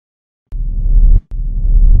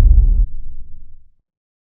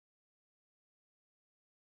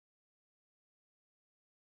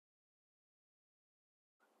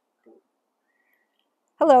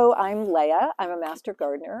Hello, I'm Leah. I'm a master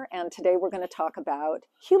gardener, and today we're going to talk about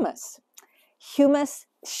humus. Humus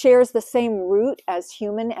shares the same root as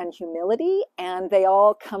human and humility, and they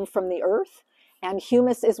all come from the earth. And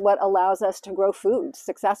humus is what allows us to grow food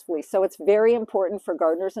successfully. So it's very important for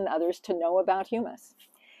gardeners and others to know about humus.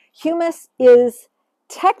 Humus is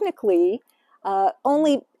technically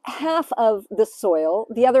only half of the soil.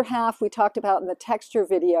 The other half we talked about in the texture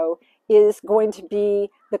video is going to be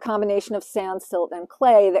the combination of sand, silt, and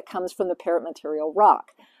clay that comes from the parent material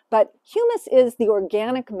rock. But humus is the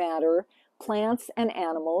organic matter, plants and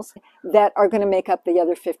animals, that are going to make up the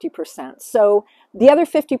other 50%. So the other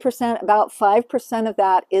 50%, about 5% of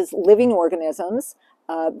that is living organisms.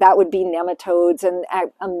 That would be nematodes and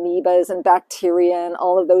amoebas and bacteria and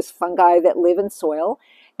all of those fungi that live in soil.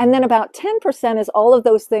 And then about 10% is all of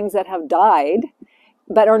those things that have died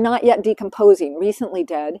but are not yet decomposing, recently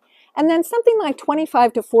dead. And then something like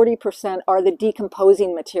 25 to 40% are the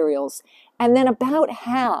decomposing materials. And then about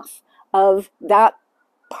half of that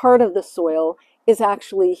part of the soil is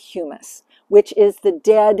actually humus, which is the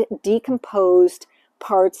dead, decomposed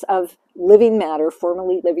parts of living matter,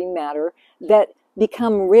 formerly living matter, that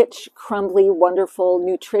become rich, crumbly, wonderful,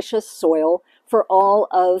 nutritious soil for all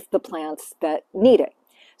of the plants that need it.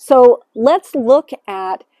 So let's look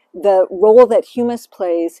at the role that humus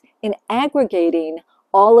plays in aggregating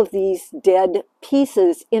all of these dead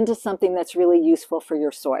pieces into something that's really useful for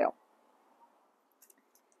your soil.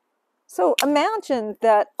 So imagine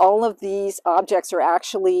that all of these objects are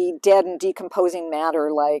actually dead and decomposing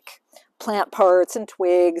matter, like plant parts and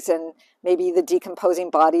twigs and maybe the decomposing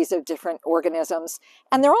bodies of different organisms.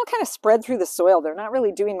 And they're all kind of spread through the soil. They're not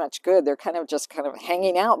really doing much good. They're kind of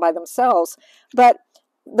hanging out by themselves. But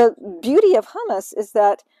the beauty of humus is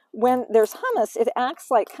that when there's humus, it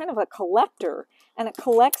acts like kind of a collector, and it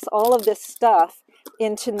collects all of this stuff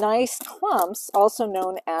into nice clumps, also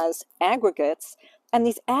known as aggregates. And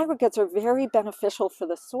these aggregates are very beneficial for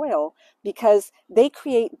the soil because they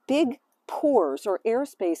create big pores or air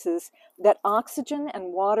spaces that oxygen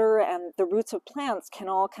and water and the roots of plants can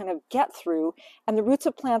all kind of get through. And the roots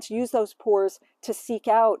of plants use those pores to seek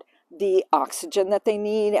out the oxygen that they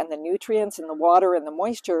need and the nutrients and the water and the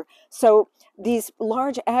moisture. So these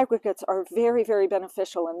large aggregates are very, very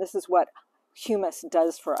beneficial, and this is what humus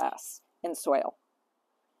does for us in soil.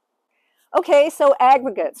 Okay, so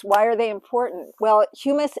aggregates, why are they important? Well,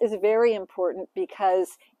 humus is very important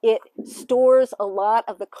because it stores a lot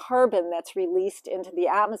of the carbon that's released into the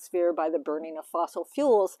atmosphere by the burning of fossil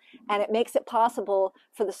fuels, and it makes it possible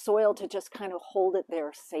for the soil to just kind of hold it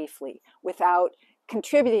there safely without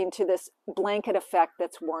contributing to this blanket effect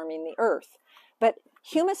that's warming the earth. But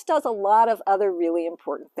humus does a lot of other really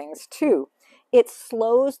important things too. It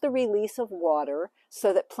slows the release of water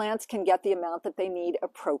so that plants can get the amount that they need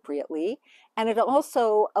appropriately. And it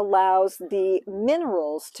also allows the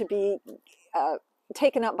minerals to be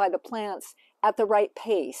taken up by the plants at the right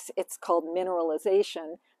pace. It's called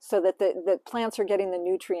mineralization, so that the plants are getting the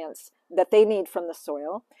nutrients that they need from the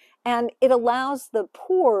soil. And it allows the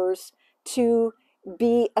pores to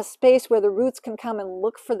be a space where the roots can come and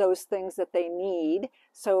look for those things that they need.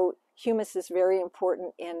 So humus is very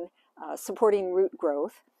important in supporting root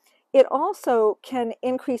growth. It also can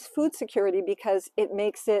increase food security because it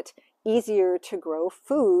makes it easier to grow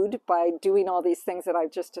food by doing all these things that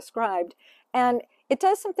I've just described. And it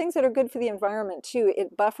does some things that are good for the environment too.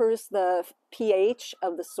 It buffers the pH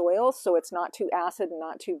of the soil so it's not too acid and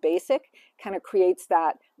not too basic, kind of creates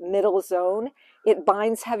that middle zone. It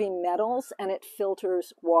binds heavy metals and it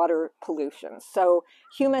filters water pollution. So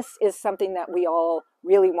humus is something that we all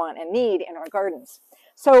really want and need in our gardens.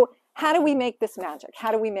 So how do we make this magic?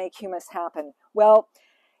 How do we make humus happen? Well,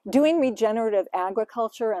 doing regenerative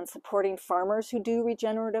agriculture and supporting farmers who do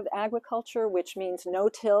regenerative agriculture, which means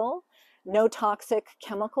no-till, no toxic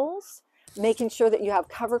chemicals, making sure that you have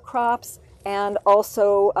cover crops, and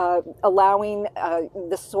also allowing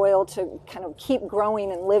the soil to kind of keep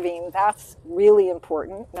growing and living. That's really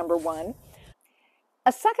important, number one.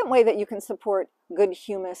 A second way that you can support good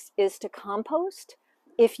humus is to compost.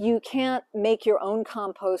 If you can't make your own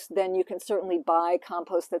compost, then you can certainly buy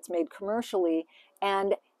compost that's made commercially,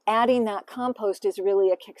 and adding that compost is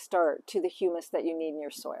really a kickstart to the humus that you need in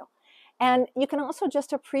your soil. And you can also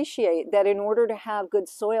just appreciate that in order to have good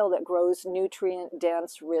soil that grows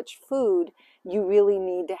nutrient-dense, rich food, you really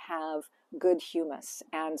need to have good humus.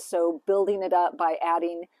 And so building it up by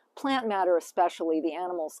adding plant matter, especially the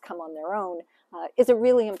animals come on their own, is a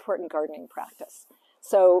really important gardening practice.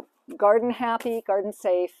 So garden happy, garden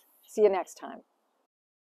safe. See you next time.